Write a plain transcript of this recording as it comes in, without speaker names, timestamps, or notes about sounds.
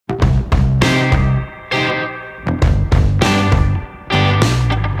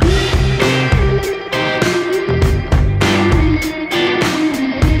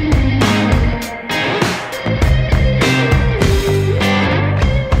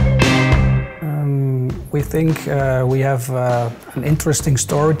We think we have an interesting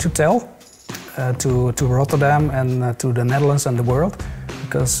story to tell to Rotterdam and to the Netherlands and the world,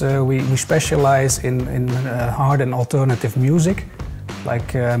 because we specialize in hard and alternative music,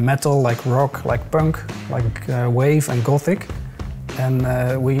 like metal, like rock, like punk, like wave and gothic. And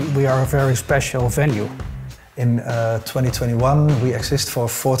we are a very special venue. In 2021 we exist for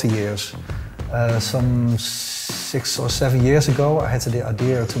 40 years. Some 6 or 7 years ago I had the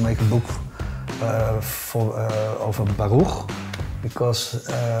idea to make a book over Baruch, because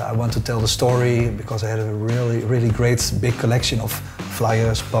I want to tell the story, because I had a really great big collection of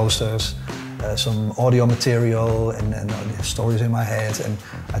flyers, posters, some audio material and stories in my head, and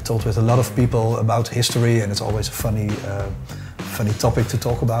I talked with a lot of people about history, and it's always a funny topic to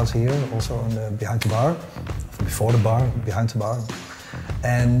talk about here, also behind the bar, before the bar, behind the bar.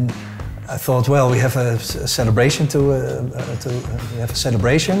 And I thought, well, we have a celebration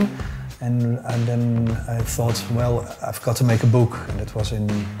and then I thought, well, I've got to make a book, and it was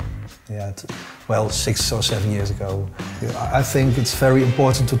in, 6 or 7 years ago. I think it's very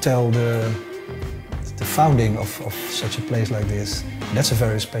important to tell the founding of such a place like this. That's a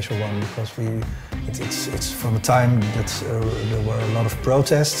very special one, because it's from a time that there were a lot of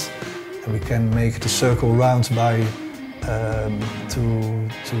protests, and we can make the circle round by to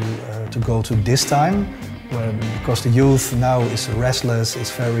go to this time, because the youth now is restless,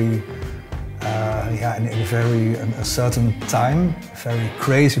 it's very in a very uncertain time, a very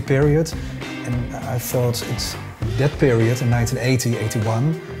crazy period, and I thought it's that period in 1980,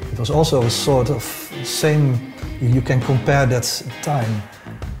 81. It was also a sort of same. You can compare that time.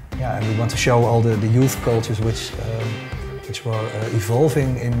 Yeah, and we want to show all the youth cultures which were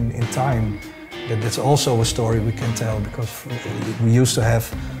evolving in time. That's also a story we can tell, because we used to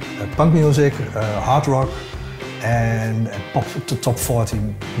have punk music, hard rock, and pop to top 40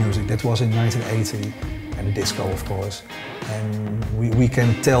 music. That was in 1980, and the disco, of course. And we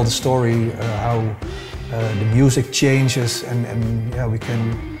can tell the story how the music changes, and yeah, we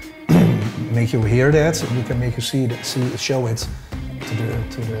can make you hear that, and we can make you show it to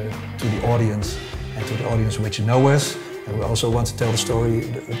the audience, and to the audience which know us. And we also want to tell the story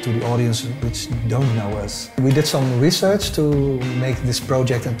to the audience which don't know us. We did some research to make this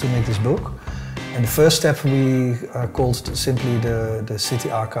project and to make this book. And the first step we called simply the city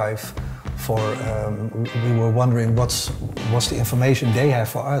archive. We were wondering what's the information they have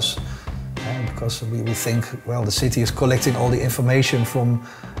for us. Because we think, well, the city is collecting all the information from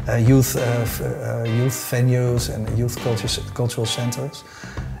youth venues and youth cultural centers.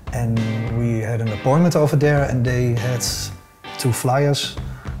 And we had an appointment over there, and they had 2 flyers,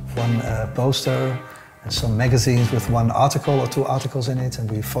 1 poster, and some magazines with 1 article or 2 articles in it,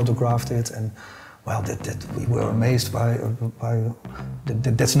 and we photographed it. And well, we were amazed by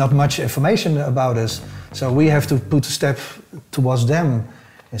that's not much information about us. So we have to put a step towards them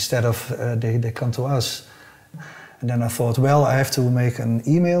instead of they come to us. And then I thought, well, I have to make an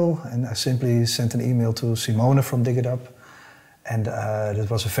email, and I simply sent an email to Simone from Dig It Up. And that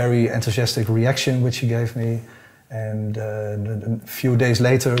was a very enthusiastic reaction which she gave me. And a few days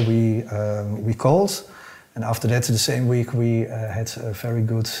later we called. And after that, the same week, we had a very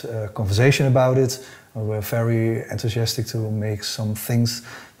good conversation about it. We were very enthusiastic to make some things,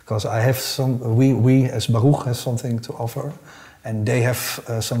 because I have we as Baruch has something to offer, and they have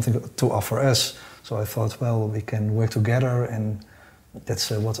something to offer us. So I thought, well, we can work together, and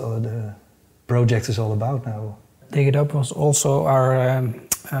that's what the project is all about now. Dig It Up was also our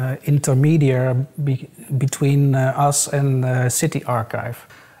intermediary between us and the City Archive.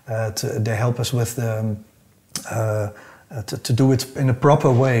 They help us with to do it in a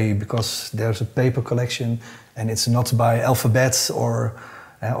proper way, because there's a paper collection and it's not by alphabet or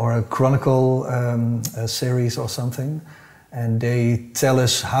a chronicle series or something. And they tell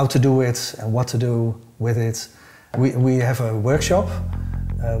us how to do it and what to do with it. We have a workshop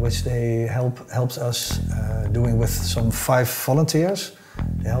which they helps us doing with some 5 volunteers.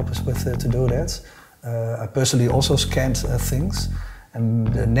 They help us with to do that. I personally also scanned things.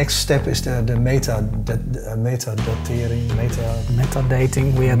 And the next step is the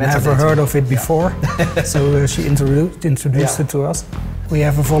metadating. We had never heard of it before, so she introduced it to us. We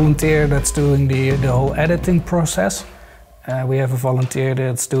have a volunteer that's doing the whole editing process. We have a volunteer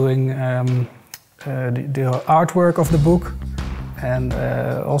that's doing the artwork of the book, and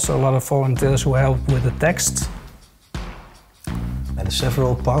also a lot of volunteers who help with the text. And there's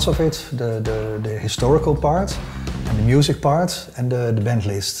several parts of it: the historical part, and the music part, and the band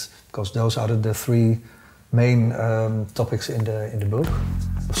list, because those are the 3 main topics in the book.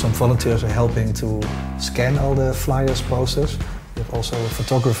 Some volunteers are helping to scan all the flyers, posters. We have also a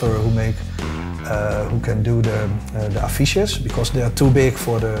photographer who make who can do the affiches, because they are too big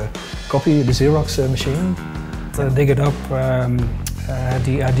for the copy, the Xerox machine. To dig it up,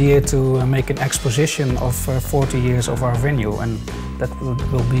 the idea to make an exposition of 40 years of our venue, and that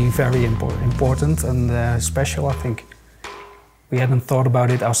will be very important and special, I think. We hadn't thought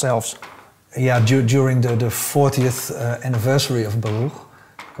about it ourselves. Yeah, during the 40th anniversary of Baruch,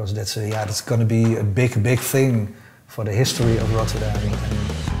 because that's going to be a big thing for the history of Rotterdam,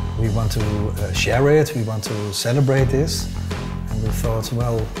 and we want to share it, we want to celebrate this, and we thought,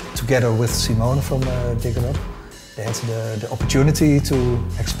 well, together with Simone from Dig It Up, they had the opportunity to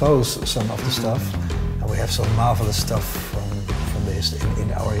expose some of the stuff, and we have some marvelous stuff from the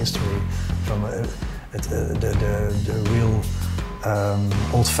in our history, from the real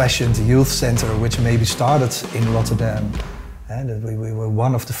old-fashioned youth center, which maybe started in Rotterdam, and we were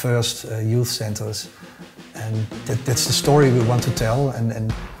one of the first youth centers, and that's the story we want to tell.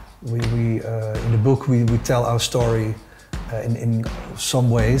 And we in the book we tell our story in some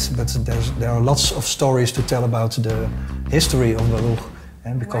ways, but there are lots of stories to tell about the history of Baruch,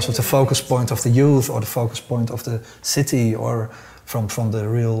 and because of the focus point of the youth, or the focus point of the city, or from the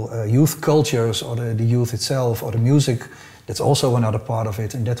real youth cultures, or the youth itself, or the music. That's also another part of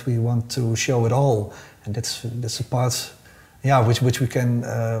it, and that we want to show it all, and that's a part, yeah, which we can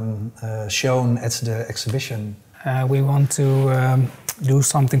shown at the exhibition. We want to do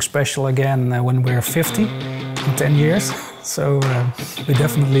something special again when we're 50 in 10 years, so we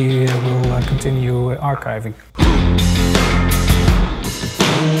definitely will continue archiving.